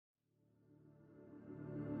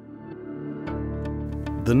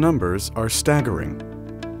The numbers are staggering.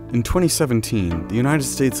 In 2017, the United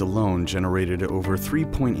States alone generated over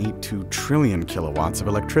 3.82 trillion kilowatts of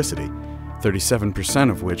electricity,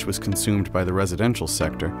 37% of which was consumed by the residential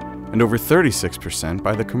sector and over 36%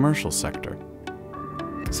 by the commercial sector.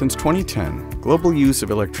 Since 2010, global use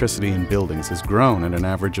of electricity in buildings has grown at an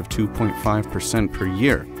average of 2.5% per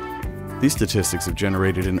year. These statistics have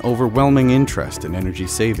generated an overwhelming interest in energy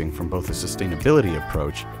saving from both a sustainability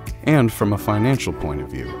approach and from a financial point of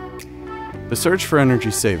view. The search for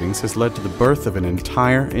energy savings has led to the birth of an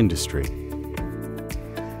entire industry.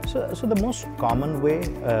 So the most common way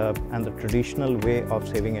and the traditional way of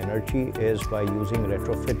saving energy is by using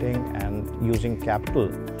retrofitting and using capital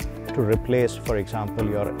to replace, for example,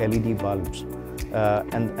 your LED bulbs.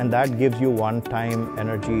 And that gives you one-time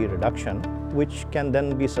energy reduction, which can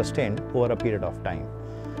then be sustained over a period of time.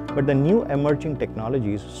 But the new emerging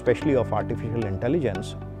technologies, especially of artificial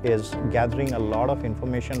intelligence, is gathering a lot of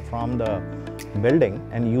information from the building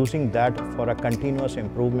and using that for a continuous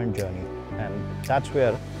improvement journey. And that's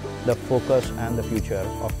where the focus and the future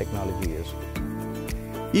of technology is.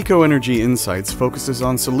 EcoEnergy Insights focuses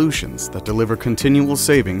on solutions that deliver continual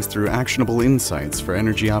savings through actionable insights for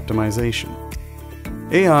energy optimization.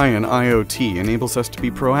 AI and IoT enables us to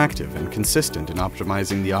be proactive and consistent in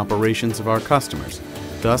optimizing the operations of our customers,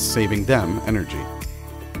 thus saving them energy.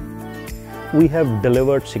 We have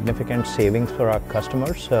delivered significant savings for our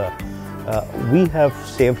customers. We have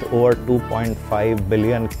saved over 2.5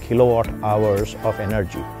 billion kilowatt hours of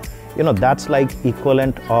energy. You know, that's like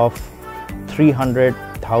equivalent of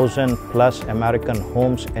 300,000 plus American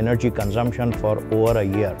homes' energy consumption for over a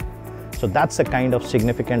year. So that's the kind of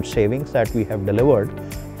significant savings that we have delivered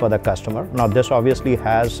for the customer. Now, this obviously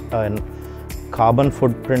has a carbon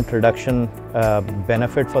footprint reduction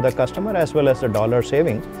benefit for the customer as well as the dollar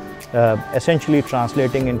savings, essentially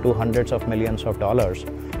translating into hundreds of millions of dollars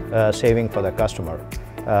saving for the customer.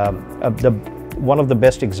 One of the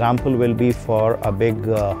best example will be for a big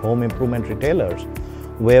home improvement retailers,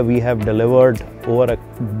 where we have delivered over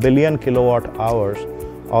 1 billion kilowatt hours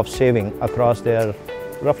of saving across their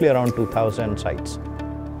roughly around 2,000 sites.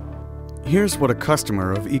 Here's what a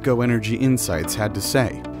customer of EcoEnergy Insights had to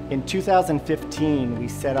say. In 2015, we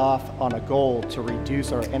set off on a goal to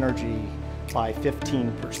reduce our energy by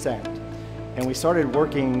 15%. And we started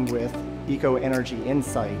working with EcoEnergy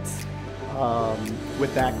Insights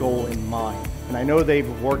with that goal in mind. And I know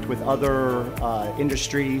they've worked with other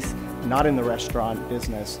industries, not in the restaurant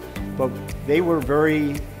business, but they were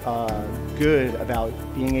very good about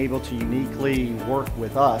being able to uniquely work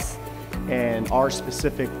with us and our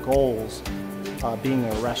specific goals being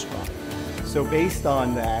a restaurant. So based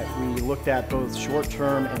on that, we looked at both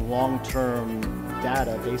short-term and long-term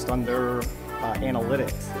data based on their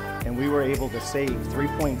analytics, and we were able to save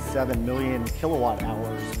 3.7 million kilowatt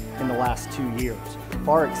hours in the last 2 years,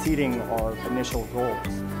 far exceeding our initial goals.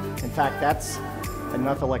 In fact, that's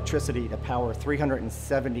enough electricity to power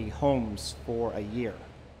 370 homes for a year.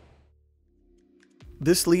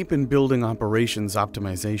 This leap in building operations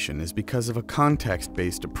optimization is because of a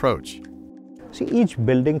context-based approach. See, each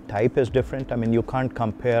building type is different. I mean, you can't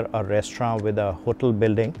compare a restaurant with a hotel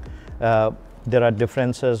building. There are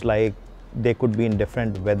differences, like they could be in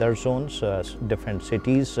different weather zones, different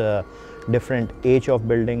cities, different age of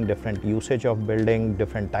building, different usage of building,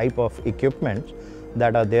 different type of equipment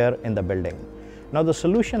that are there in the building. Now, the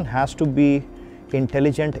solution has to be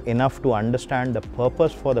intelligent enough to understand the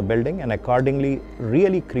purpose for the building and accordingly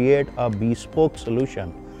really create a bespoke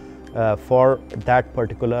solution for that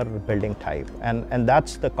particular building type. And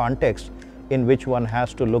that's the context in which one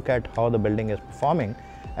has to look at how the building is performing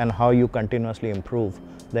and how you continuously improve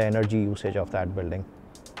the energy usage of that building.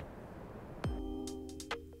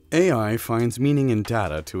 AI finds meaning in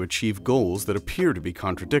data to achieve goals that appear to be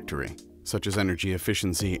contradictory, such as energy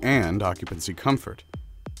efficiency and occupancy comfort.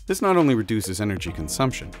 This not only reduces energy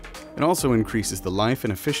consumption, it also increases the life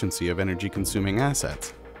and efficiency of energy-consuming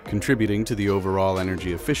assets, contributing to the overall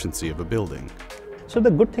energy efficiency of a building. So the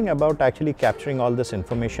good thing about actually capturing all this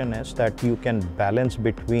information is that you can balance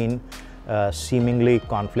between seemingly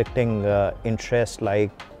conflicting interests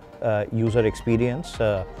like user experience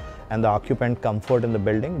and the occupant comfort in the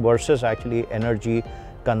building versus actually energy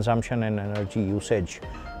consumption and energy usage.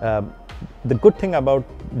 The good thing about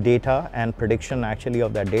data and prediction actually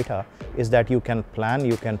of that data is that you can plan,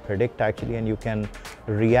 you can predict actually, and you can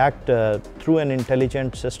react through an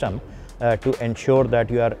intelligent system to ensure that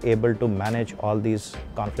you are able to manage all these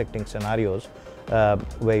conflicting scenarios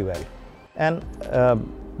very well. And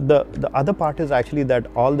the other part is actually that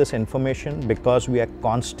all this information, because we are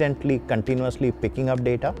constantly, continuously picking up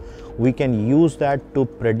data, we can use that to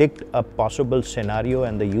predict a possible scenario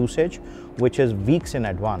and the usage, which is weeks in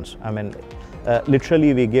advance. I mean,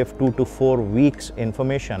 literally we give 2 to 4 weeks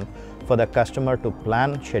information for the customer to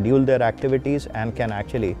plan, schedule their activities, and can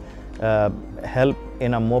actually help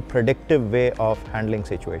in a more predictive way of handling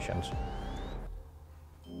situations.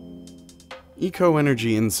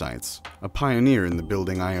 EcoEnergy Insights, a pioneer in the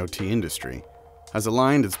building IoT industry, has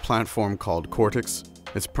aligned its platform called Cortex,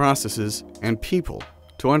 its processes, and people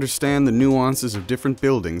to understand the nuances of different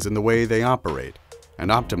buildings and the way they operate,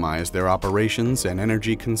 and optimize their operations and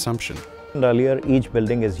energy consumption. Earlier, each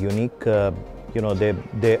building is unique.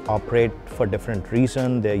 They operate for different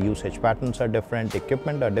reasons, their usage patterns are different,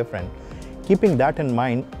 equipment are different. Keeping that in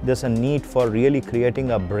mind, there's a need for really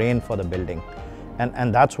creating a brain for the building.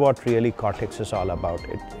 And that's what really Cortex is all about.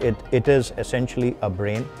 It is essentially a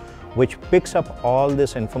brain which picks up all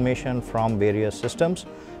this information from various systems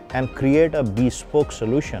and create a bespoke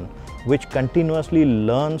solution which continuously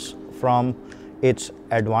learns from its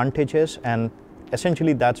advantages, and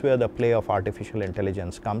essentially that's where the play of artificial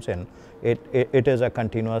intelligence comes in. It is a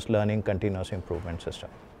continuous learning, continuous improvement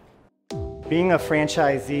system. Being a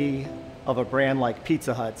franchisee of a brand like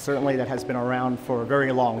Pizza Hut, certainly that has been around for a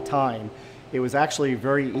very long time, it was actually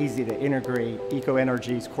very easy to integrate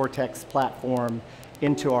EcoEnergy's Cortex platform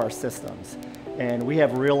into our systems. And we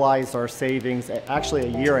have realized our savings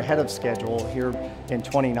actually a year ahead of schedule here in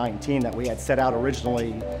 2019 that we had set out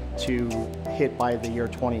originally to hit by the year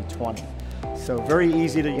 2020. So very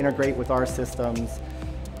easy to integrate with our systems,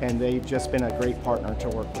 and they've just been a great partner to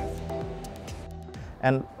work with.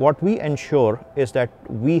 And what we ensure is that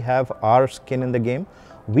we have our skin in the game.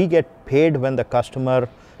 We get paid when the customer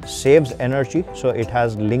saves energy, so it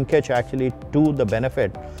has linkage actually to the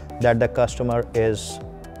benefit that the customer is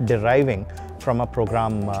deriving from a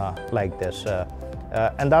program like this.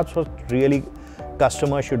 And that's what really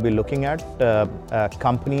customers should be looking at,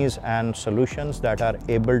 companies and solutions that are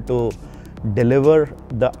able to deliver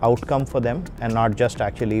the outcome for them and not just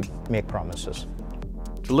actually make promises.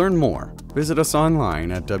 To learn more, visit us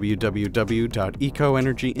online at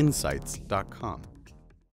www.ecoenergyinsights.com.